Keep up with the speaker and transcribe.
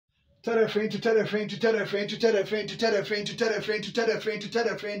Tell a friend to tell a friend to tell a friend to tell a friend to tell a friend to tell a friend to tell a friend to tell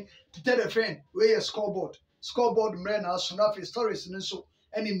a friend to tell a friend. Where a scoreboard. Scoreboard man as soon as stories and so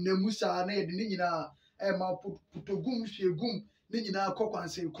and in the Musa and Nina Putogum, Fiegum, Nina Cock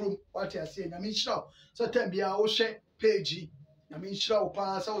and say Crum, what I say. I mean, show. So tell me, I will share page. I mean, show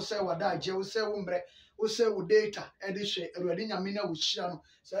pass, I will say what I will say, umbre, will say with data, edition, already. I mean, I will share.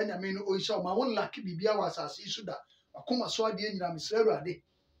 So I mean, oh, show my own lucky Bibia was as he should have. I come as so dear, I'm Sarah.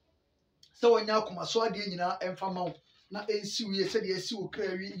 So when you come so ade nyina emfa ma wo na ensi wie se de esi wo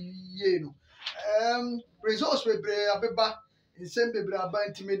kra wie no results bebre abeba nsem bebre aba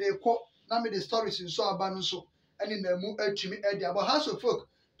ntime de kɔ na me the stories nso aba no so ɛne na mu atwimi ɛde aba house of folk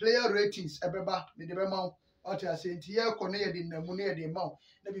player ratings ɛbeba me de bɛma wo ɔte ase nti yɛ kɔ ne yɛ de na mu ne yɛ de ma wo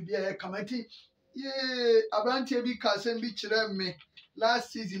na bibia yɛ kamati ye abrantie bi ka asɛm bi kyerɛ me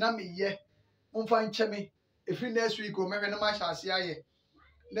last season na me yɛ mfa nkyɛ me every next week o mehwe na ma hyɛ ase ayɛ.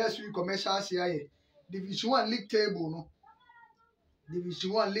 Next week, commercial CIA. Division 1 league table, no.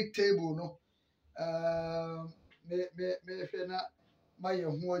 Division 1 league table, no. Me na my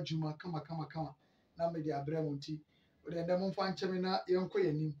young Juma, kama. Na me the Abremonti. But then the Monfanchemi na yonko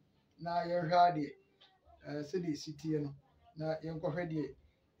yenim. Na yon hadi. Sedi city, no. Na yonko hedi.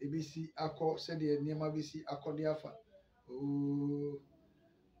 ABC ako, sedi nema BC ako diafa. Oh.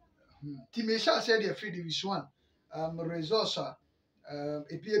 Timesha said the free division 1. Resource.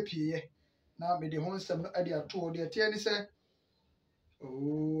 Epie na me de ho nsɛm no ade ato de tie ne sɛ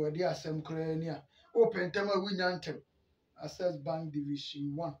ade asɛm kra ni a open time a winya ntem access bank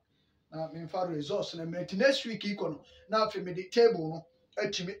division 1 na me fa resource na me next week iko no na afi me de table no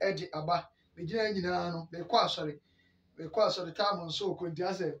atimi ade aba me gina nyina no me kɔ asɔre time nso ko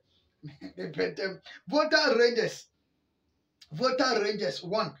ntia sɛ me pentem voter rangers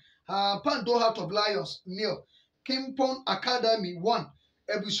 1 Pando Heart of Lions 0 Kimpon Academy 1,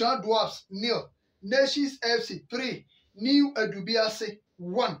 Ebusha Dwarfs 0, Nations FC 3, New Edubiase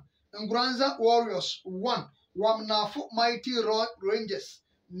 1, Ngranza Warriors 1, Wamnafu Mighty Rangers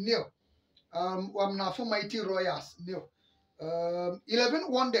 0, Wamnafu Mighty Royals 0, 11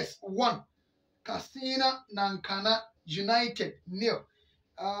 Wonders 1, Castina Nankana United 0,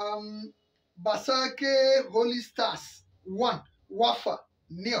 Basake Holy Stars 1, Wafa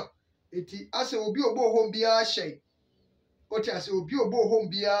 0. Eti ase obi obo home bia shey oti ase obi obo home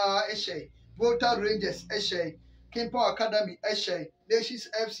bia shey Volta Rangers shey Kimpo Academy shey Nations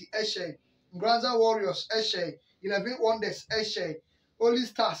FC shey Ngranza Warriors shey 11 Wonders shey Holy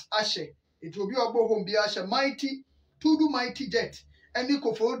Stars shey eti obi obo home bia shey Mighty Tudu Mighty Jet eni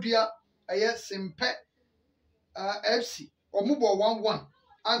Kofodua eye Simpe FC omubo 1-1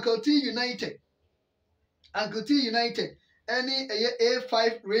 Uncle T United any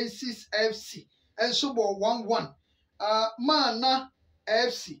A5 Races FC and so 1-1. Mana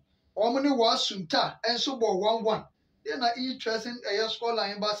FC Omni was Sunta and so 1-1. Then I interesting a score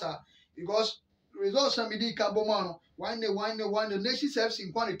line basa because results are midi cabomano. Wine the Nations FC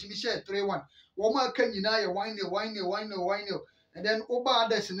in quantity share 3-1. Woma can you wine and then Oba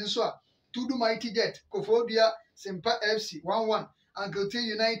others in so Tudu Mighty Jet Kofodia Simpa FC 1-1. Uncle T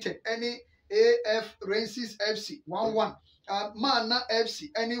United any AF Races FC 1-1. Mana FC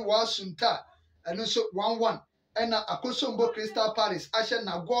any Wasunta and also 1-1 and Akosombo Crystal Palace Asha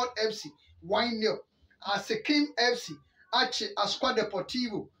na God FC 1-0 Asekim FC Ache Asqua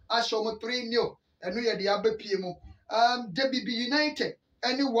Deportivo Ashomo 3-0 and we are the Abe PMO WB United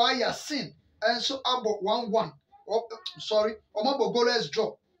any Wire Sin and so Abo 1-1 sorry Omabo goalless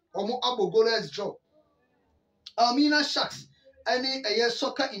draw Abo goalless draw Almina Sharks any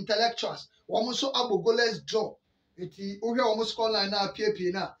soccer intellectuals Womuso Abo goalless draw eti ohwe omo score line na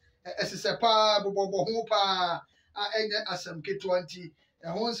apie na esese pa bobo ho pa enye asem keto anti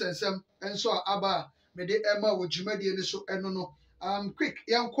ho nsensem enso aba me de ema wo dwumadie ni so eno no quick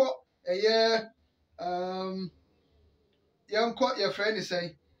yenko your friend is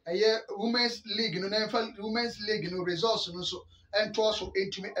saying women's league no na women's league no results no so ento so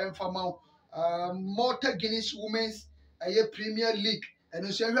entimi emfama Malta Guinness women's Premier League and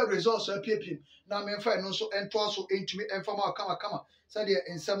you see results apie na me fa no so ento so entumi emfama kama say the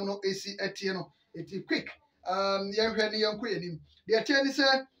ensem no esi etie no eti quick yen hwe ne yanko yanim de etie ni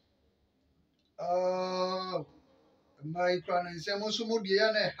say my crown ensem so mu de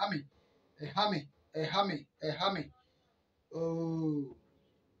ya na hami oh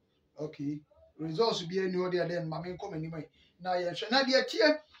okay results be any other then mama come anyway na ye hwe na de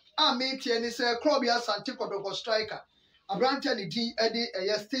etie a me etie ni say club ya Asante Kotoko striker Abrante ni din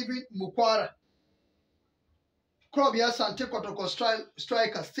ede Steven Mukwala club ya Asante Kotoko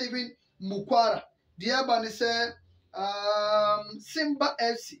striker Steven Mukwala the aba ni say Simba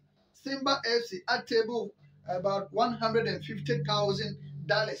FC Simba FC at table about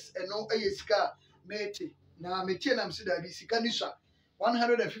 $150,000 and no sika mete na mete na msi da bi sika nisha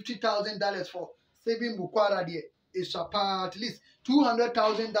 $150,000 for saving Mukwala there is at least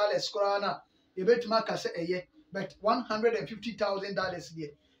 $200,000 korana e betima ka se eye but $150,000 there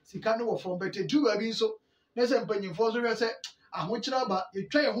sika no from better do abi so na se mpanyimfo so hwe se ahokyira ba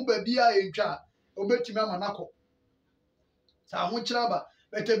etwa ye ho ba bia ye ntwa obetimi amanako sa ahokyira ba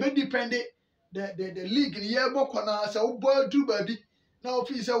but e be depend the league ni ye bokọ na sa wo bo du ba bi na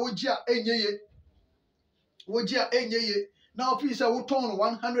office wogi a enye ye na office wo ton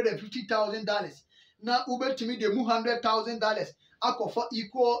 $150,000 na ubetimi de mu $100,000 akofa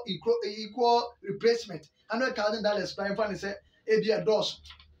equal replacement $100,000 prime fan say e bi a dos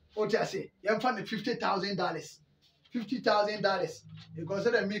o ti ase ye mfa ne $50,000 because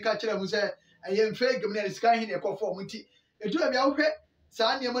the mika kire mu say aye mfa gem na sika hin e kofo mu ti edu a bia wo hwe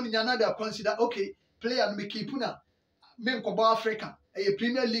saa nneɛma no nyana da consider okay player no me keep na me nkɔbɔ Africa ɛyɛ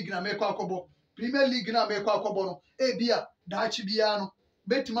Premier League na me kɔ akɔbɔ Premier League na me kɔ akɔbɔ no bia daakye bia no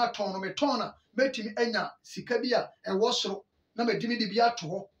betimi atɔn no me tɔn na betimi anya sika bi a ɛwɔ soro na me dimi de bi ato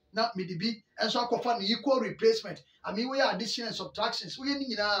hɔ na me de bi enso akɔfa no equal replacement I mean we are addition and subtractions we ni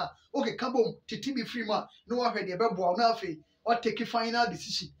nyina okay kabom titi bi free ma no wa hwɛ de bɛboa na afei or take final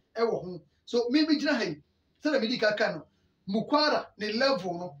decision ɛwɔ ho so me bi gyina ha yi sɛ na me di kaka no Mukwala the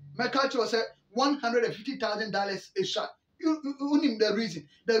level no meka cho say $150,000 a shot. You the reason.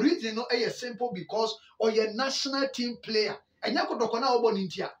 The reason no is simple because or your national team player. And you could na obo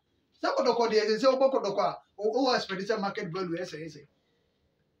nintia. Sa ko doko de say obo ko doko o expect market value say.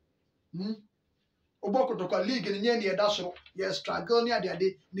 Obo ko doko league ni nye na so yes struggle ni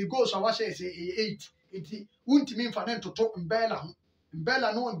ade ni goals wa say 8. Enti untimi mfa ne toto mbela ho.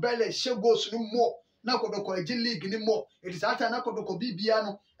 Mbela she goals no more. Na kodoko eji league ni mo it is ata na kodoko bibia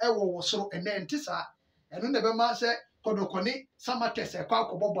no ewo wo soro ene nti saa eno na be ma se kodoko ni samates e kwa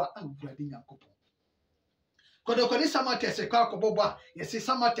akobobwa anguade nyankopon kodoko ni samates e kwa akobobwa yesi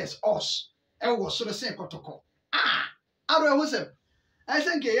samates os ewo soro se kodoko aro ewo se I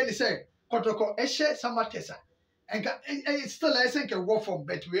think ye ni se kodoko ehye samatesa enka still I think a wo from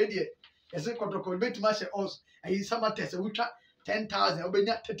bet we dey yesi kodoko bet ma se os ayi samates wutwa 10,000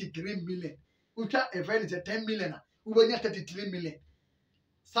 obenya 33 million Ucha a friend is 10 million. Ubenya 33 million.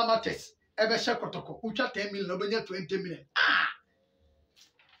 Samates. Ebe she kotoko. Ucha 10 million. Ubenya 20 million.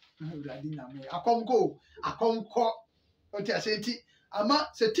 Akom go. Akom ko. Ote asenti. Ama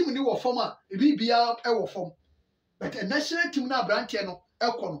se team ni wo form a. Ebi bia e wo form. But a national team na branch no.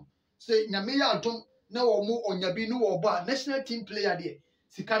 Eko no. Se nyame ya adom na wo mu onyabi no wo ba. National team player there.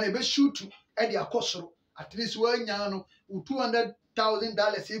 Sika na ebe shoot e de akosoro. At least we nya no.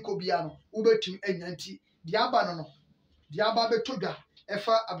 $200,000 eko bia no ubetum enyanti diaba no diaba betodwa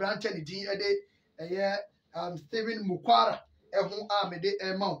efa abrante ne din ede eye Steven Mukwala ehu amede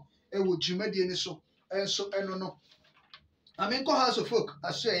emaw ewo dwumadie ni so enso eno no amenko house of folk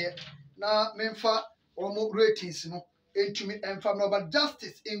aseye na memfa omo ratings no entumi emfa no but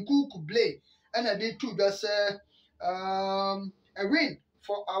justice Nkuku Blay and they too just a win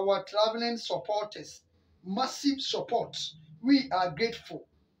for our traveling supporters massive support. We are grateful.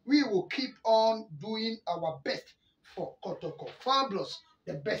 We will keep on doing our best for Kotoko. Fabulous,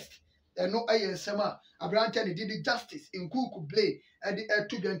 the best. And no ayen sema. Abrante ni did justice in Nkuku Blay and the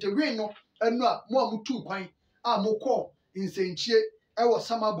to the win no and no more mutu kwine. Moko in Senchie. I was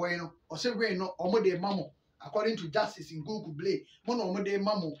summer boy no or say rain no or de mamo. According to justice in Nkuku Blay, mono de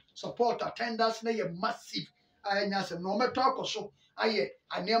mamo support attendance na ye massive. I nyase no me talk so. Aye,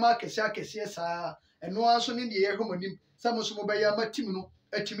 anema kesia sa. And no answer in the air homonym. Some of Mobaya Matimino,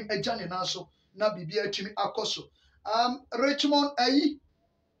 Etimi Ejani Naso, Nabi Etimi Akoso. Richmond Ayi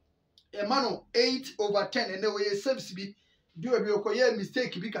Emano 8/10, and the way service be do a biocoya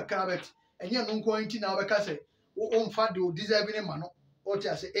mistake bika carrot, and you're no going to now because won't fat do deserving a mano, or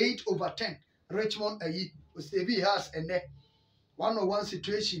just 8/10. Richmond Ayi was a V has and neck 101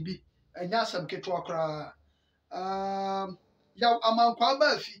 situation be and yasam ketwakra. Yaw amount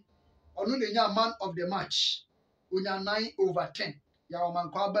Kwabafi. Onu nya man of the match. Unya 9/10. Yaw man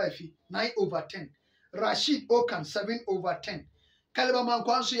Kwabafi 9/10. Rashid Okan 7/10. Kaleba man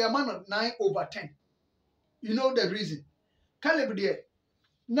Kwanso ya man 9/10. You know the reason. Kaleb there.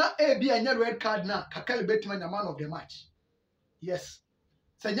 Na be a red card na kakale betima nya man of the match. Yes.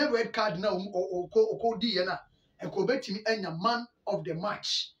 Sanya red card na o di na e ko betimi enya man of the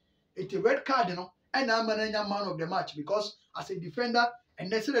match. It's a red card no and I'm an man of the match because as a defender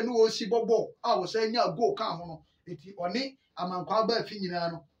and they said no si bobo I was saying ya go ka ho no eti oni amankwa ba fi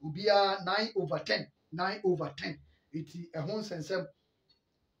nyina no ubia 9/10 eti ehon sensem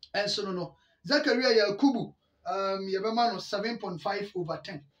And so no. Zachariah Yakubu, Yabamano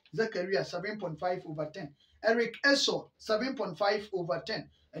 7.5/10. Zachariah 7.5/10. Eric Eso 7.5/10.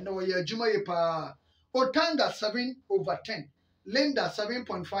 And no Juma Yepa. Otanga 7/10. Linda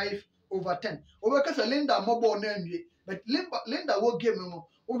 7.5/10. Obakasa Linda mobile name, but Linda will give no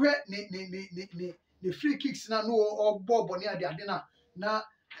over the free kicks na no or bob on the adina na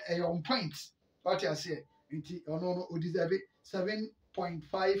on points. What I say, no deserve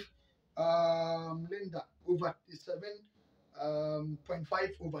 7.5. Linda over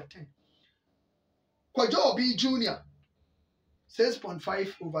 7.5/10. Kwajo Obi Junior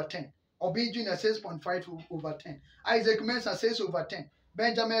 6.5/10. Obi Junior 6.5/10. Isaac Mensah 6/10.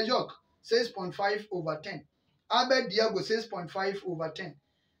 Benjamin York 6.5/10. Abed Diago 6.5/10.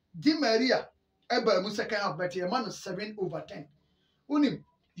 Di Maria Eba mu second half but man 7/10. Unim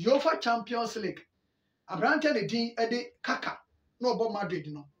UEFA Champions League. Abrante ne din ede Kaka no obo Madrid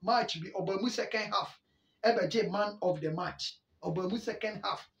no match bi obamu second half ebeje man of the match obamu second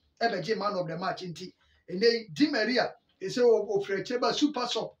half ebeje man of the match nti ene Di Maria ese ofrecheba super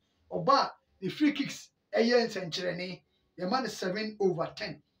sub oba the free kicks eye nsenkyerene ye man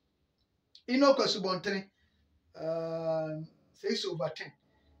 7/10. Enoch Subonten 6/10.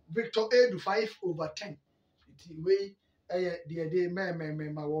 Victor Edu 5/10. Nti we the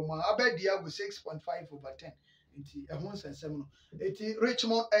ma woma abedia go 6.5/10. Nti ehun sensem no eti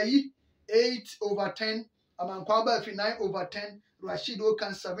Richmond 8/10. Amankwaba fi 9/10. Rashid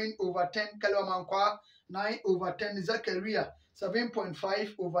Okan 7/10. Kalo Amankwa 9/10. Zakaria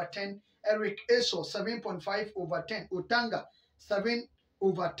 7.5/10. Eric Eso 7.5/10. Otanga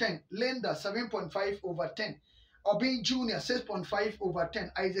 7/10. Linda 7.5/10. Obin Junior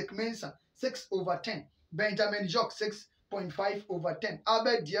 6.5/10. Isaac Mensah 6/10. Benjamin Jock 6.5/10.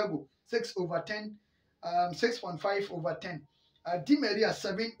 Albert Diago 6/10. 6.5/10. Di Maria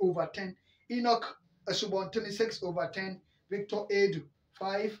 7/10. Enoch Subontini 6/10. Victor Edu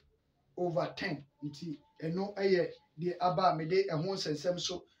 5/10. Nti eno eye the aba mede ehun sensem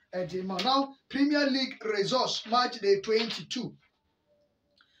so now Premier League results match day 22.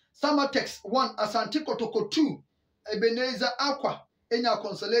 Samatex 1 Asante Kotoko 2 Ebenezer Aqua enya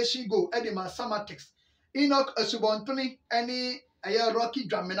consolation goal Edema Samatex. Enoch Subontini any aya Rocky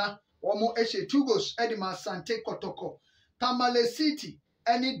Dramina Omo Eshe 2 goals Edema Asante Kotoko. Tamale City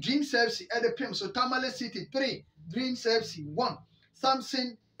any Dream FC Edepim so Tamale City 3 Dream FC 1.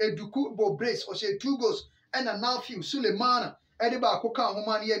 Samson Eduku Bobrace Oshe 2 goals and a Nafiu Sulemana Ediba Koka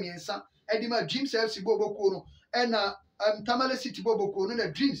Homan Yemiensa Edima Dreams FC Bobo Kono and Tamale City Bobo Kono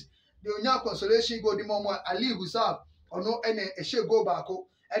the Dreams the Onya consolation go the Momo Ali Husab or no any Eshe go bako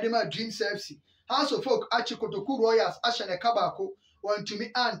Edima Dreams FC House of Folk Achikotoku Royals Ashane Kabako want to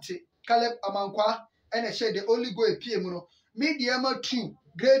me auntie Caleb Amankwa and Eshe the only go a PMO Mediama 2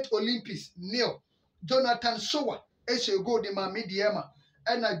 Great Olympics Neil Jonathan Sowa Eshe go the ma Mediama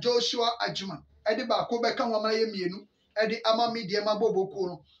and Joshua Ajman Edi baako bɛka ho ama yɛ mienu edi ama media ma bobo ko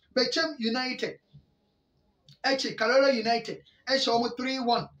no Bechem United echi Carrera United ehye omo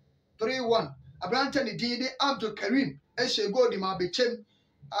 3-1 Abrante ne din de Abdul Karim ehye goal di ma Bechem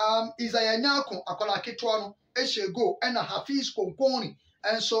Isaiah Nyako akola ketewa no ehye goal na Hafiz Konkoni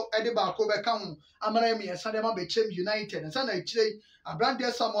enso edi baako bɛka ho ama yɛ miensa de ma Bechem United nsa na ekyire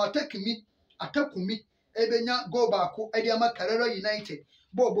Abrante Samuel Atakumi ebenya goal baako edi ama Carrera United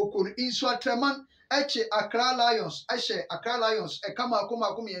Bobo Kun Insu Atreman Eche Accra Lions Eshe Accra Lions Ekama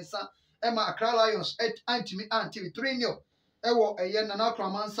Akoma Kumiensa Emma Accra Lions Antimi 3-0 Ewo Eye Nana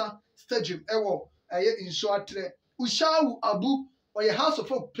Kramansa Stadium Ewo Eye Insu Atre Ushawu Abu Oye House of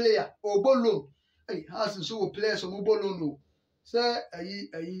Folk player Obolon Hey House and so players of Obolon no Say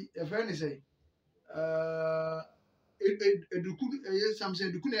a friend say Eduku something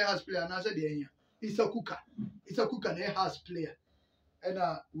Eduku has player and I said it's a cooker and a house player and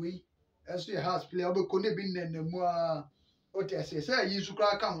we as the house player but couldn't be in more what I say you should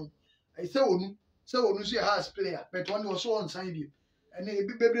crack on I say onu see a house player but one was so on sign you and a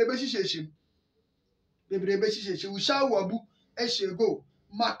baby we shall wabu eshe go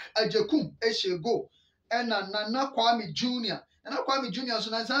Mark Ajakum eshe go and Nana Kwame Junior and Kwame Junior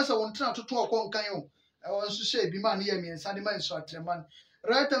so answer one try to talk on kayo I want to say be man here me and Sandyman so atreman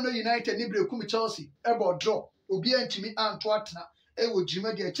right now United Nibre Kumi Chelsea ebo draw obi antimi anto atena ewo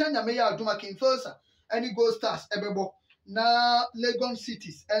jima de China me ya aduma kin first any Gold Stars ebebo na Legon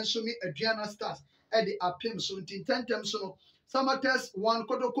Cities enso ni Adriana Stars e de apem so ntintentem so no Samates 1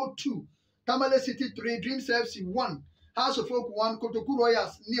 Kotoko 2 Tamale City 3 Dreams FC 1 House of Folk 1 Kotoku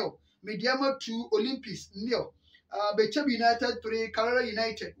Royals 0 Mediama 2 Olympics 0 Bechem United 3 Carrera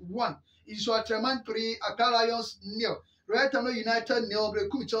United 1 Isu Atreman 3 Accra Lions 0 Retamo United nil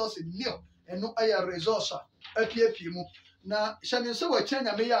Brekum Chelsea nil eno aya resource apiapie mu na hyɛne sɛ wɔkyerɛ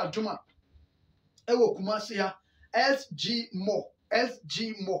nyame yɛ adwuma ɛwɔ Kumasi ha SG Mo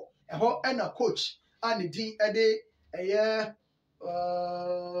ɛhɔ ɛna coach a ne din ɛde ɛyɛ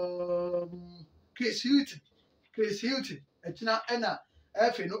Chris Hilton ɛkyina ɛna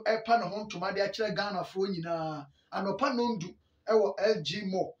ɛfɛ no ɛpa ne ho ntoma de akyerɛ Ghanafoɔ nyinaa anɔpa nondu ɛwɔ SG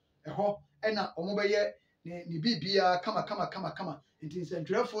Mo ɛhɔ ɛna ɔmo bɛyɛ ne bibia kama nti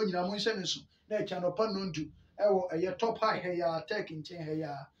nsɛntwerɛfoɔ nyinaa mo nhyɛ ne so na ɛkyɛ anɔpa nondu ɛwɔ ɛyɛ top high ha ya tech nkyɛn ha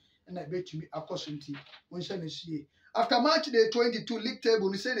ya na betumi akɔso nti mo nhyɛ ne so yie after match day 22 league table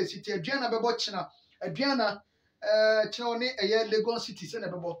no say the city aduana bɛbɔ kyena aduana kyena ne ɛyɛ Lagos City sɛ na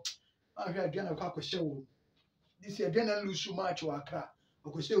bɛbɔ ahwɛ aduana kɔ akɔhyɛ wɔ this aduana lose match wɔ Accra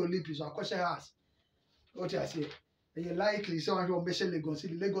akɔhyɛ Olympics akɔhyɛ Hearts what I say ɛyɛ likely sɛ wɔn ahwɛ wɔn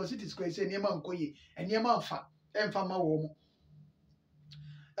bɛhyɛ Lagos City square sɛ nneɛma nkɔ yie nneɛma ɛmfa ma wɔn mo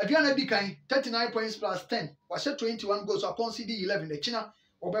aduana di kan 39 points plus 10 wahyɛ 21 goals akɔnsidi 11 ɛkyina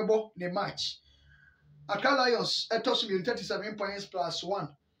wɔbɛbɔ ne match Accra Lions ɛtɔ so 37 points plus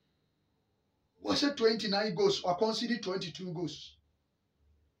 1 wahyɛ 29 goals akɔnsidi 22 goals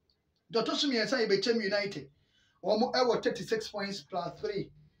dɔtɔ so mmiɛnsa yɛ Bechem United wɔn ɛwɔ 36 points plus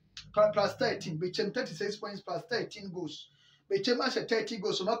 3 plus 13 Bechem 36 points plus 13 goals Bechem ahyɛ 30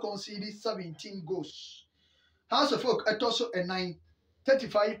 goals wɔn akɔnsidi 17 goals House of Oak ɛtɔ so 9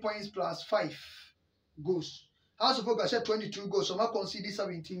 35 points plus 5 goals. House of Oak has 22 goals, so I conceded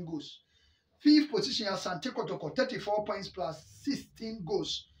 17 goals. Fifth position is Asante Kotoko, 34 points plus 16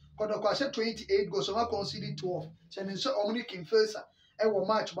 goals. Kotoko has 28 goals, so I conceded 12. Shenin so Omni King first ever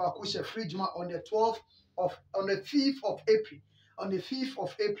match back with Fridgema on the 5th of April. On the 5th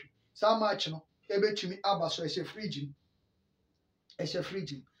of April, some match no, ebe to me Abba so it's a Fridgem. It's a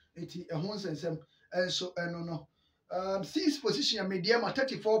Fridgem. It's a Honsen and so no. Sixth position, Mediama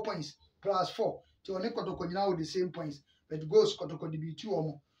 34 points plus 4. To only Kotoko now with the same points, but goes Kotoko DB2 or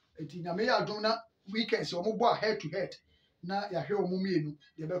more. It in a mea dona weekends or more head to head. Na ya hero muminu,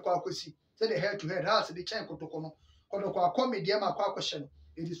 the Beko Akosi. Say the head to head has the chain Kotoko. Kotoko come Mediama question.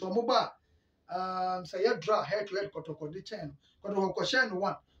 It is for mobile. Say you draw head to head Kotoko the chain. Kotoko question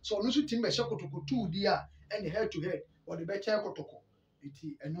one. So no team Kotoko 2 dia and the head to head or the better Kotoko. It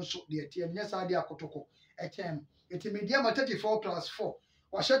and also the TM yes idea Kotoko. It Mediama 34 plus 4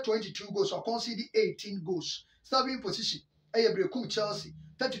 was 22 goals or conceded 18 goals. Seventh position, Brekum Chelsea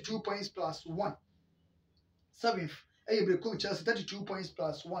 32 points plus 1. Seventh, Brekum Chelsea 32 points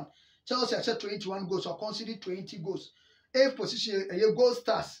plus 1. Chelsea has 21 goals or conceded 20 goals. Eighth position, Gold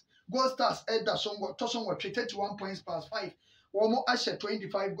Stars. Gold Stars Edda somewhat 31 points plus 5. One more Asher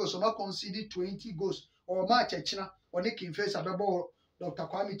 25 goals or not conceded 20 goals or match at China or Nick face at the ball Dr.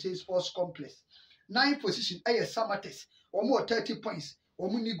 Kwame Chase Sports Complex. Ninth position, Samates, or more 30 points, or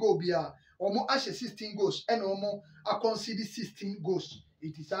Munigo Bia, or more Asher 16 goals, and or more I conceded 16 goals.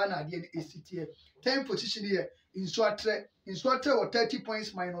 It is an idea in ACTA. 10th position here, in Swatre or 30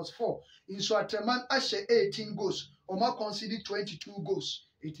 points minus 4. In Swatreman Asher 18 goals, or more conceded 22 goals.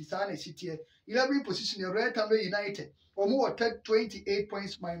 It is an ACTA. 11th position here, Red Tamale United, or more 28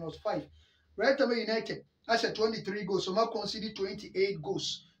 points minus 5. Red Tamale United, Asher 23 goals, or more conceded 28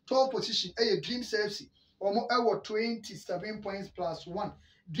 goals. 12th position, Dreams FC, or 27 points plus 1.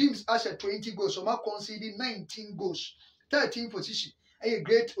 Dreams Asher 20 goals, so conceded 19 goals. 13th position,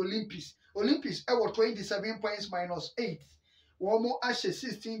 Great Olympics. Olympics, 27 points minus 8. Or Asher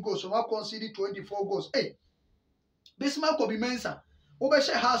 16 goals, so conceded 24 goals. Bismarck will be Mensa.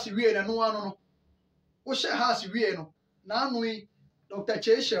 Obeshe has we no one. Oshe has we no. Now we Dr.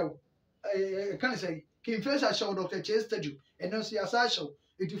 Cheshel, can I say, King Fraser show Dr. Chase Stadium, and then see a show.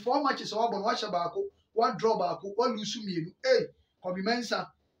 84 matches or one watch about one draw back, one lose me. Kobe Mensa,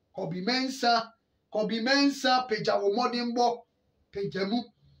 Pejawo Modern Bo, Pejamu.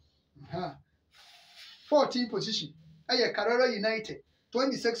 14th position. Carrera United,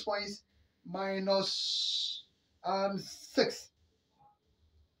 26 points minus 6.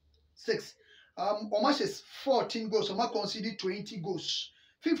 Omashes 14 goals, Oma conceded 20 goals.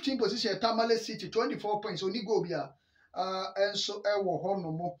 15th position, Tamale City, 24 points, only go bia. And so Ewo Ho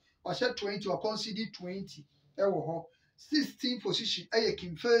no more. I said 20 or conceded 20. Ewo Ho. 16th position,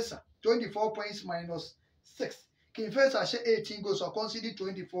 King Fersa, 24 points minus 6. King Fersa I said 18 goals or conceded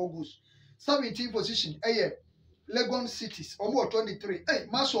 24 goals. 17th position, Legon Cities, or more 23.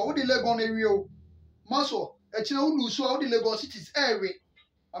 Maso, what the Legon area? Maso, China lose all the Legon Cities area.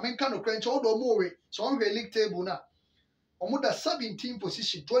 I mean, kind of crunch all the more. So on the league table now. Omuda 17th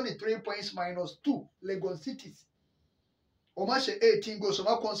position, 23 points minus 2, Legon Cities. Omashe 18 goals, so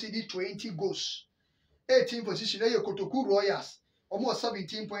now conceded 20 goals. 18 position ɛyɛ Kotoku Royals ɔmo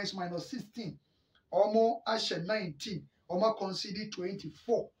 17 points minus 16 ɔmo ahyɛ 19 ɔmo concede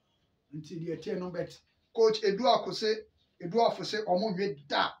 24 nti deɛ tie no bet coach Edu Afose ɔmo nwe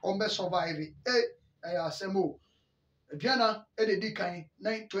da ɔmo survive ɛyɛ asɛm o Aduana ɛde kan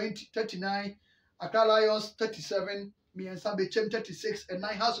 39 Accra Lions 37 Miensa Bechem 36 and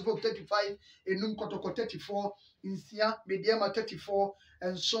 9 House of Hope 35 Enum Kotoko 34 Insia Mediama 34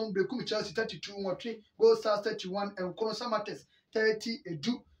 and Son Bekum Chelsea 32 Motri Gold Stars 31 and Kono Samates 30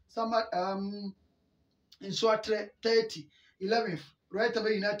 Edu Sama Insuatre 30 11th Right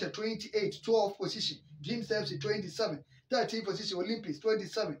United 28 12th position Dreams FC 27 13th position Olympics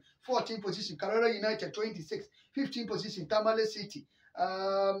 27 14th position Carrera United 26 15th position Tamale City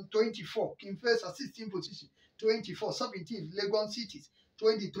 24 King Faisal 16th position 24 17th Legon Cities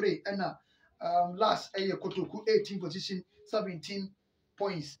 23 and last Kotoku 18th position 17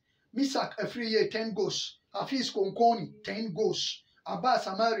 points Misak a free year 10 goals Hafiz Konkoni 10 goals Abbas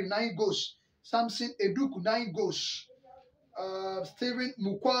Amari 9 goals Samson Eduku 9 goals Steven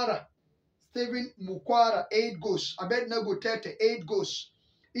Mukwala 8 goals Abednego Tete 8 goals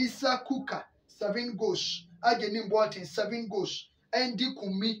Issa Kuka 7 goals Ajenim Boateng 7 goals Andy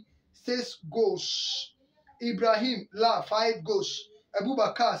Kumi 6 goals Ibrahim La 5 goals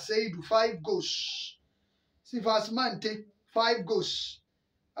Abubakar Seidu 5 goals Sivas Mante 5 goals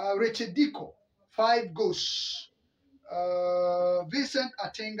Richard Diko 5 goals Vincent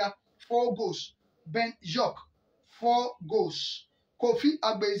Atenga 4 goals Ben Jock 4 goals Kofi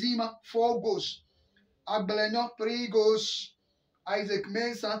Agbezima 4 goals Agbelenyo 3 goals Isaac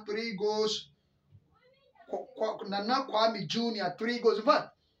Mensah 3 goals Nana Kwame Jr. 3 goals in fact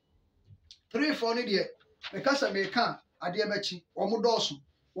 3 for ne deɛ meka sɛ meka adeɛ bɛkyi wɔn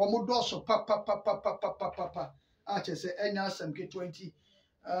dɔɔso pa a kyerɛ sɛ ɛnya asɛm ketewa nti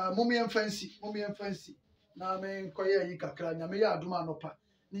mommyɛ mfansi na menkɔyɛ yi kakra nyame yɛ adom anɔpa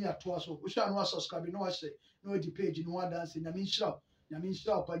ne yɛatoa so wohyɛ ano asubscribe na wahyɛ na wadi page no wadanse nyame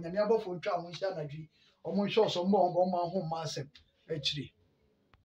nhyira wo pa nyame abɔfo ntwa ho nhyia anadwi ɔmo nhyɛ ɔsɔ mbɔ ɔmo ho ma asɛm akyire